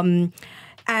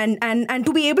 And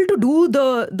to be able to do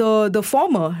the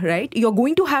former, right, you're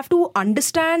going to have to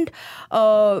understand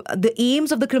the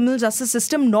aims of the criminal justice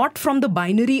system, not from the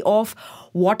binary of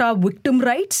what are victim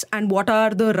rights and what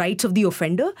are the rights of the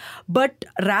offender, but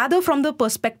rather from the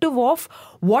perspective of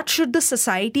what does the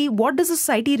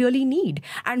society really need,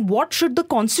 and what should the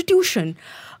Constitution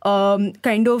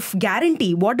kind of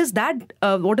guarantee? What does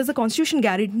the Constitution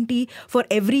guarantee for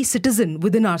every citizen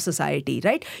within our society,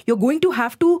 right? You're going to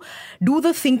have to do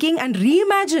the thinking and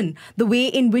reimagine the way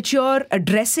in which you're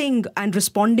addressing and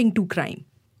responding to crime.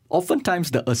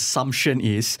 Oftentimes the assumption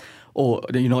is, or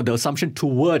the assumption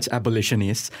towards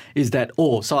abolitionists is that,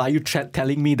 so are you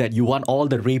telling me that you want all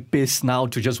the rapists now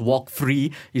to just walk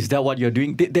free? Is that what you're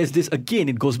doing? There's this, again,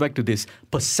 it goes back to this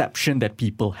perception that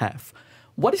people have.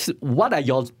 What are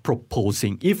y'all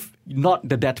proposing? If not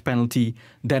the death penalty,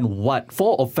 then what?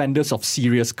 For offenders of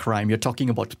serious crime, you're talking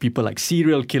about people like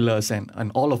serial killers and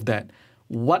all of that.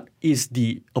 What is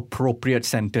the appropriate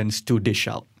sentence to dish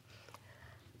out?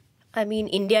 I mean,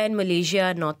 India and Malaysia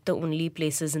are not the only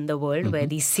places in the world where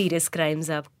these serious crimes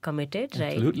are committed,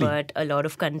 right? Absolutely. But a lot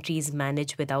of countries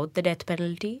manage without the death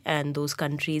penalty, and those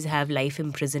countries have life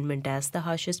imprisonment as the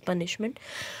harshest punishment.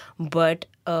 But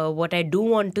what I do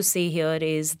want to say here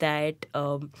is that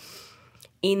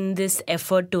in this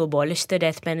effort to abolish the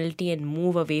death penalty and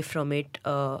move away from it,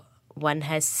 one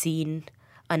has seen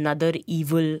another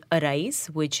evil arise,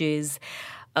 which is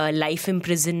life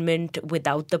imprisonment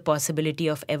without the possibility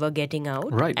of ever getting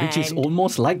out. Right, which is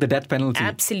almost like the death penalty.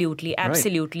 Absolutely.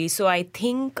 Right. So I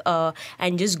think,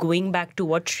 and just going back to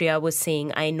what Shreya was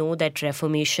saying, I know that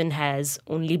reformation has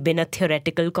only been a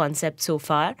theoretical concept so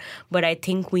far, but I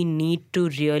think we need to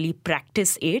really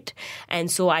practice it.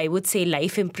 And so I would say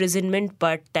life imprisonment,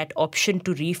 but that option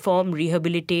to reform,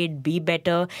 rehabilitate, be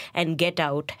better, and get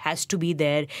out has to be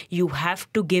there. You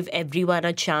have to give everyone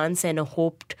a chance and a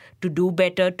hope to do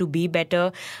better, to be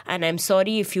better. And I'm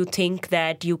sorry if you think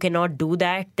that you cannot do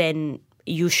that, then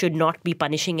you should not be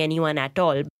punishing anyone at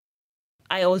all.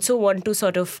 I also want to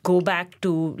sort of go back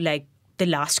to like the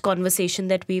last conversation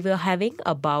that we were having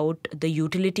about the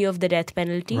utility of the death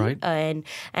penalty. Right.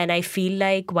 And I feel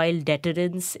like while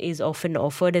deterrence is often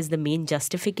offered as the main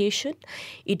justification,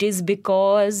 it is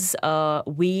because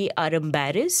we are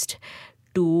embarrassed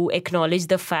to acknowledge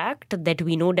the fact that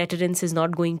we know deterrence is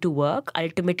not going to work.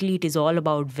 Ultimately, it is all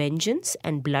about vengeance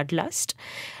and bloodlust.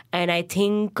 And I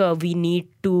think we need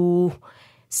to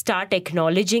start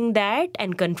acknowledging that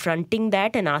and confronting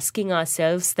that and asking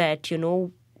ourselves that,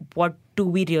 what do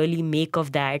we really make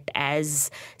of that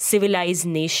as civilized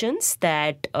nations,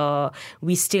 that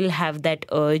we still have that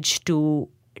urge to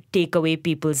take away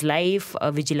people's life,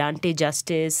 vigilante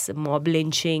justice, mob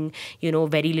lynching,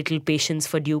 very little patience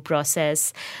for due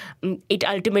process. It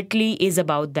ultimately is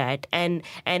about that. And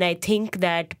I think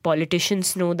that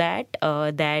politicians know that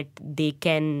they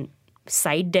can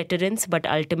cite deterrence, but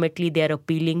ultimately they're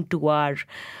appealing to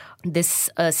this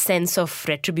sense of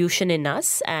retribution in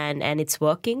us, and it's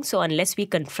working. So unless we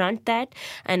confront that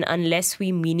and unless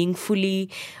we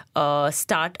meaningfully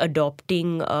start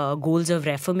adopting goals of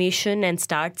reformation and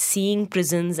start seeing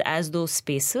prisons as those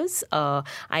spaces,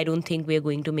 I don't think we're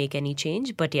going to make any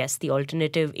change. But yes, the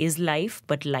alternative is life,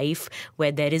 but life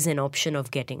where there is an option of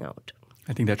getting out.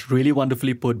 I think that's really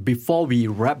wonderfully put. Before we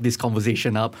wrap this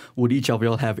conversation up, would each of you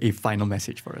all have a final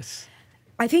message for us?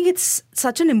 I think it's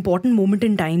such an important moment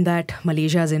in time that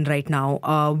Malaysia is in right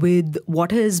now, with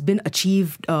what has been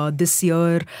achieved this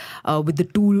year, with the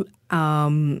two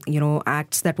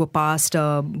acts that were passed,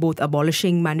 both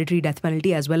abolishing mandatory death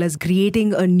penalty as well as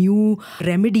creating a new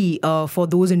remedy for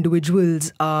those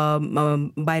individuals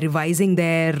by revising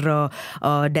their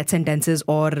death sentences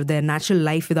or their natural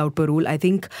life without parole. I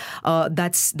think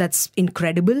that's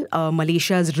incredible.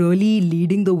 Malaysia is really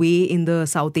leading the way in the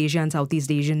South Asia and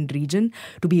Southeast Asian region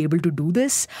to be able to do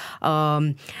this.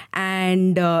 I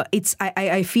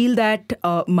feel that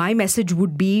my message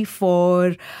would be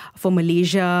for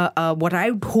Malaysia. What I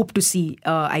would hope to see,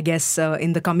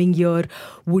 in the coming year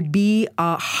would be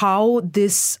how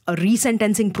this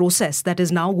resentencing process that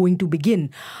is now going to begin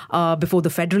before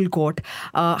the federal court,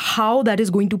 how that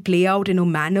is going to play out in a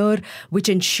manner which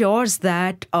ensures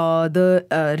that the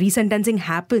resentencing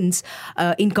happens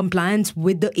in compliance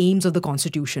with the aims of the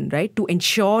Constitution, right? To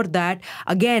ensure that,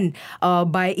 again,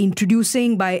 by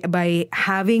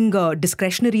having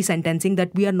discretionary sentencing,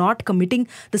 that we are not committing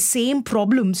the same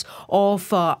problems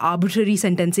of arbitrary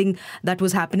sentencing that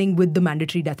was happening with the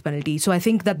mandatory death penalty. So I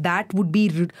think that would be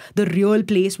the real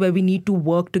place where we need to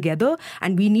work together,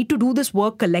 and we need to do this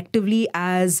work collectively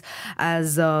as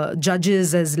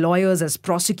judges, as lawyers, as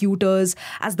prosecutors,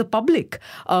 as the public,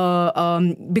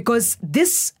 because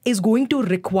this is going to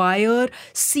require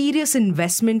serious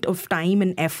investment of time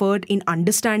and effort in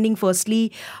understanding,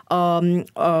 firstly,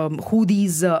 who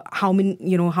these how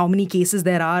many cases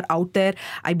there are out there.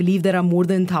 I believe there are more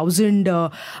than 1,000,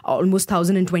 almost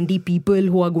 1,020 people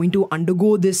who are going to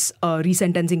undergo this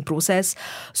resentencing process.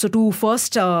 So to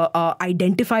first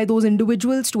identify those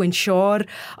individuals, to ensure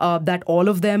that all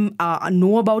of them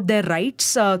know about their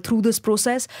rights through this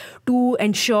process, to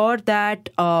ensure that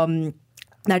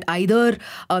either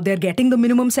they're getting the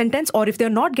minimum sentence, or if they're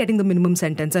not getting the minimum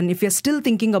sentence, and if you're still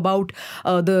thinking about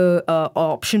the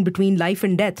option between life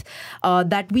and death,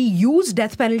 that we use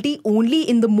death penalty only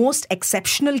in the most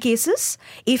exceptional cases,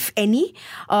 if any,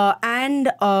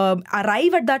 and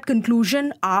arrive at that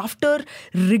conclusion after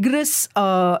rigorous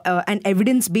and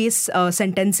evidence-based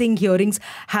sentencing hearings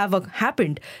have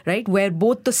happened, right? Where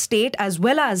both the state as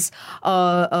well as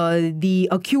the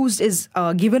accused is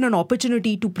given an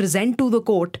opportunity to present to the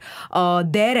court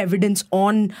their evidence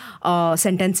on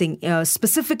sentencing,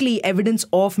 specifically evidence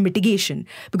of mitigation,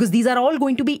 because these are all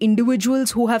going to be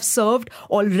individuals who have served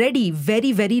already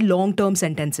very, very long-term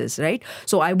sentences, right?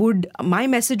 So my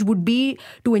message would be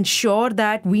to ensure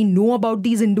that we know about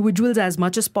these individuals as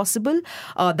much as possible,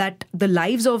 that the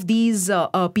lives of these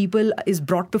people is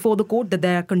brought before the court, that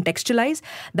they are contextualized,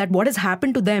 that what has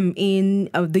happened to them in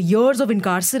the years of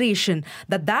incarceration,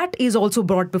 that is also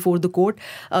brought before the court,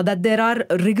 that there are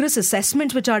rigorous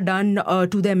assessments which are done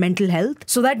to their mental health,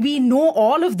 so that we know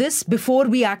all of this before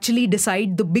we actually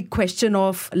decide the big question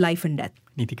of life and death.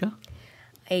 Neetika?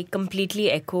 I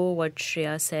completely echo what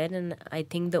Shreya said, and I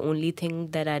think the only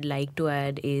thing that I'd like to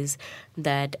add is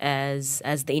that as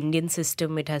the Indian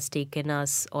system, it has taken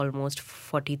us almost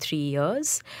 43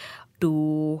 years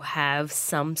to have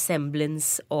some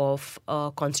semblance of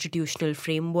a constitutional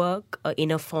framework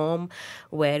in a form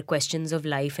where questions of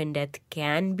life and death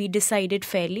can be decided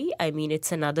fairly. I mean,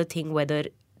 it's another thing whether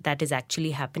that is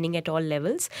actually happening at all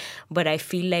levels. But I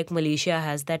feel like Malaysia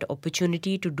has that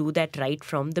opportunity to do that right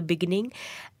from the beginning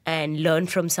and learn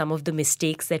from some of the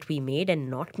mistakes that we made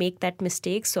and not make that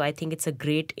mistake. So I think it's a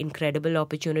great, incredible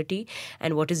opportunity.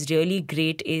 And what is really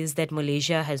great is that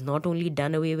Malaysia has not only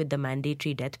done away with the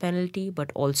mandatory death penalty,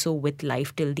 but also with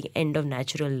life till the end of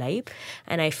natural life.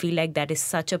 And I feel like that is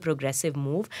such a progressive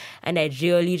move. And I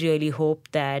really, really hope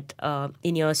that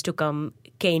in years to come,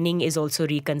 caning is also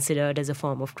reconsidered as a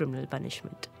form of criminal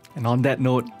punishment. And on that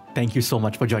note, thank you so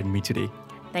much for joining me today.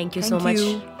 Thank you so much.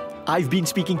 I've been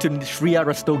speaking to Shreya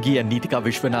Rastogi and Neetika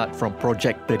Vishwanath from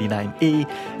Project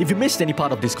 39A. If you missed any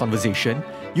part of this conversation,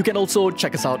 you can also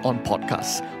check us out on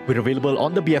podcasts. We're available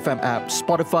on the BFM app,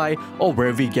 Spotify, or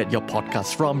wherever you get your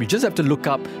podcasts from. You just have to look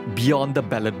up Beyond the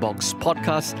Ballot Box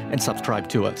podcast and subscribe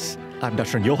to us. I'm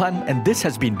Darshan Johan, and this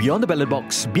has been Beyond the Ballot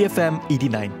Box, BFM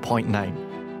 89.9.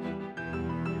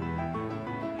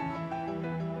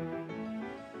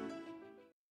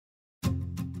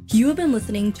 You have been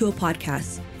listening to a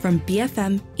podcast from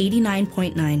BFM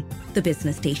 89.9, the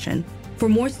business station. For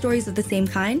more stories of the same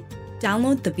kind,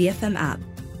 download the BFM app.